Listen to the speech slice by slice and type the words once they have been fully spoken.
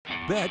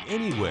bet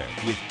anywhere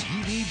with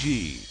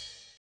TVG.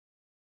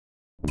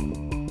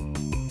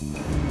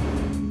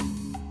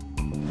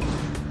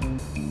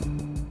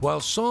 While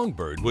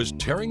Songbird was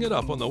tearing it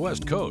up on the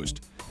West Coast,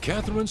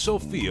 Cathryn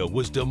Sophia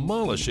was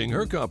demolishing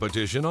her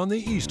competition on the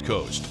East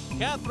Coast.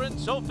 Cathryn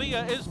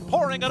Sophia is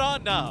pouring it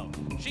on now.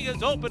 She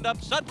has opened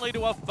up suddenly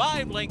to a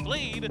 5-length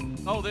lead.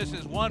 Oh, this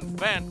is one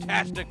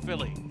fantastic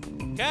filly.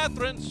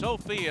 Cathryn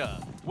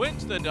Sophia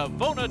wins the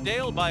Devona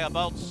Dale by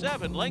about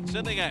 7 lengths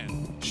in the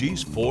end.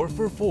 She's 4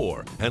 for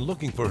 4 and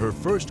looking for her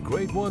first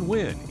Grade 1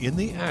 win in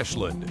the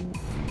Ashland.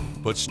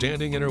 But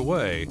standing in her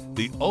way,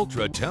 the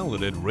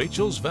ultra-talented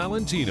Rachel's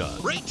Valentina.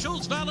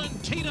 Rachel's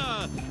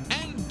Valentina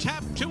and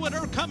Tap 2 at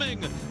her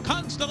coming.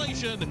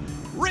 Constellation.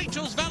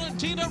 Rachel's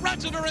Valentina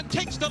rides at her and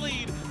takes the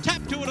lead.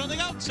 Tap 2 on the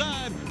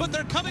outside, but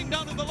they're coming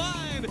down to the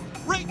line.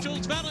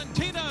 Rachel's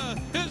Valentina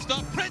is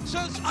the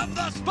princess of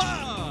the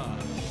spa.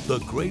 The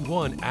Grade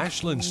 1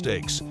 Ashland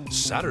Stakes,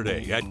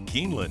 Saturday at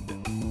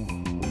Keeneland.